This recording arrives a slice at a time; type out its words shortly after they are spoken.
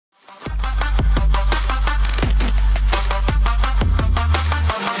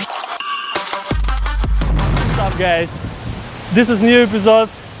guys, this is new episode,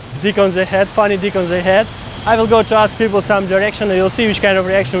 Dick on the Head, funny Dick on the Head. I will go to ask people some direction and we'll see which kind of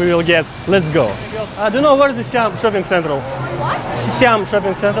reaction we will get. Let's go. Do you know where is the Siam Shopping Central? What? Siam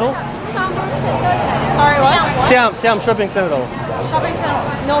Shopping Central? Sorry, what? Siam Shopping Central. Shopping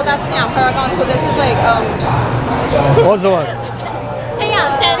Central? No, that's Siam Paragon, so this is like, What's the one?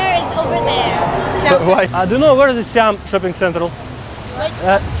 Siam Center is over there. So why? Do you know where is the Siam Shopping Central?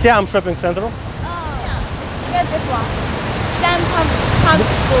 Siam Shopping Central. Yeah, this one. Siam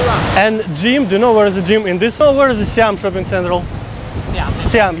And gym, do you know where is the gym in this? Oh, where is the Siam Shopping Central?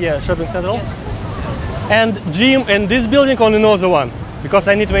 Siam, yeah, Shopping Central. And gym in this building, only know the one. Because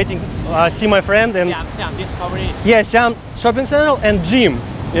I need waiting, see my friend and... Siam Discovery. Yeah, Siam Shopping Central and gym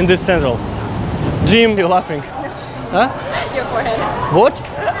in this central. Gym, you're laughing. Huh? your forehead. What?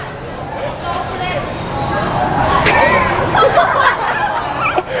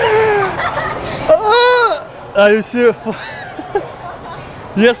 Are you serious?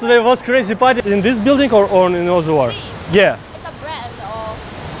 Yesterday was crazy party in this building or in another one? Yeah. It's a brand or...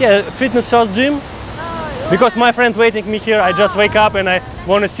 Yeah, Fitness First Gym. Because my friend waiting me here, I just wake up and I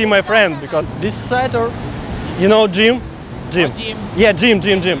want to see my friend. Because this side or, you know, gym? Gym. Gym. Yeah, gym,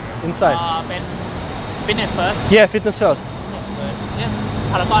 inside. Fitness First. Yeah, Fitness First. Yeah,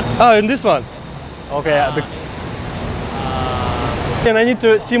 Paragon. Oh, in this one? Okay. And I need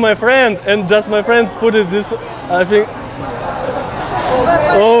to see my friend and just my friend put it this, I think.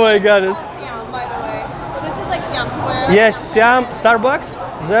 Oh my god. Siam, by the way. So this is like Siam Square. Yes, Siam Starbucks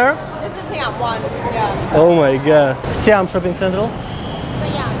there. This is Siam 1, yeah. Oh my god. Siam Shopping Central?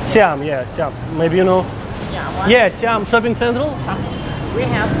 Siam, yeah, Siam. Maybe you know. Yeah, Siam Shopping Central. We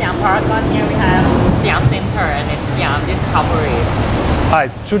have Siam Paragon here, we have Siam Center and then Siam Discovery. Ah,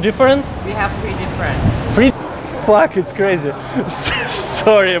 it's two different? We have three different. Three? Fuck, it's crazy.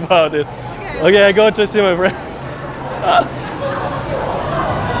 Sorry about it. Okay, I go to see my friend.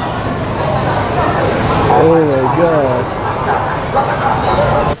 Oh my god.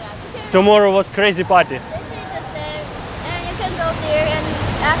 Tomorrow was crazy party. This is the same, and you can go there and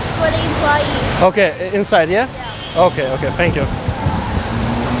ask for the employee. Okay, inside, yeah? Yeah. Okay, thank you.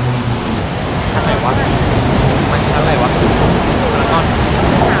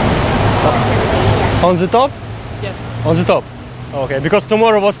 On the top? Yes. On the top? Okay, because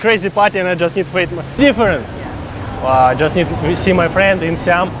tomorrow was crazy party and I just need to wait. Different? Wow, I just need to see my friend in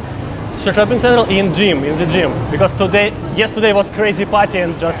Siam Shopping Central in the gym. Because yesterday was crazy party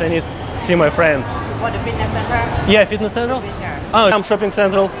and just I need to see my friend. For the fitness center? Yeah, Fitness Central? Here. Oh, Siam Shopping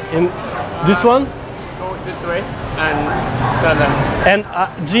Central in this one? Go this way and turn left. And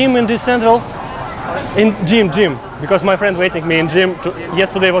gym in this central? In gym, because my friend waiting me in gym.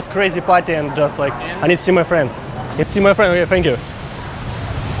 Yesterday was crazy party and just like I need to see my friends. Need to see my friend. Okay, thank you.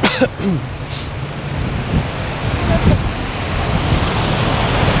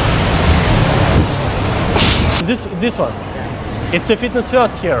 This one, it's a Fitness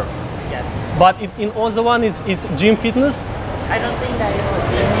First here. Yes. But in other one it's gym fitness. I don't think there is a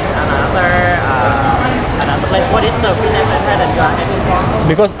gym in another place. What is the fitness center that you are heading for?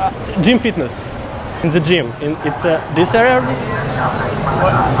 Because gym fitness. In the gym, it's this area.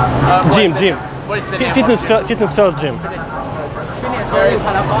 Gym. What is the name? Fitness First Gym.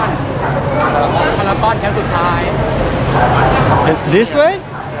 Paragon ชั้นสุดท้าย And this way?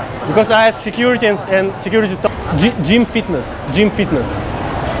 Because I asked security and security gym fitness.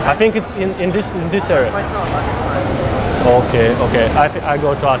 I think it's in this area. Okay. I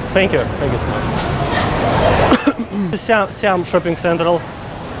go to ask. Thank you so much. Siam Shopping Central.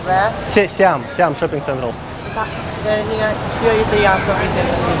 Where? Siam Shopping Central. Here is the shopping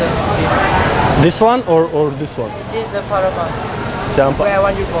center. This one or this one? This is the Paragon. Siam. Where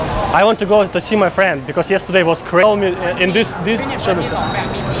want you go? I want to go to see my friend because yesterday was crazy in this shopping center. แบบ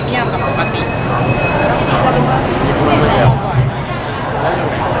มีพรีเมียมกับปกติ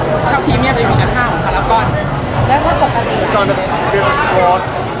ถ้าพรีเมียมจะอยู่ชั้น5ของพารากอนแล้วถ้าปกติ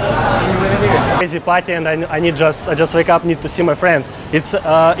Crazy party and I just wake up, need to see my friend. It's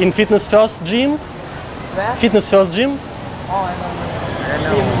in Fitness First Gym. Where? Fitness First Gym. Oh, I don't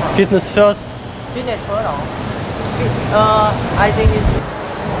know. Fitness First. Fitness first I think it's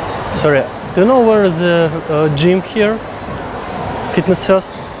Sorry, do you know where is the gym here? Fitness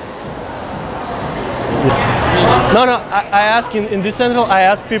First. No, I ask in this central. I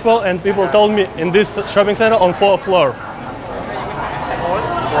ask people and people told me in this shopping center on 4th floor.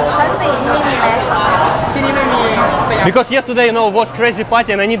 ชั้น4นี่มีไหม ที่นี่ไม่มีสยาม Because yesterday, was crazy party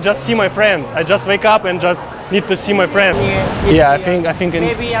and I need just see my friends. I just wake up and just need to see my friend. Yeah, I think.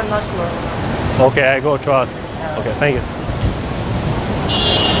 Maybe I'm not sure. Okay, I go to ask. Okay, thank you.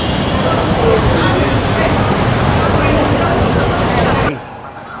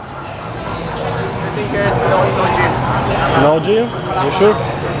 gym? You sure?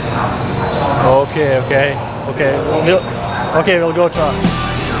 Okay, okay, okay. We'll go try.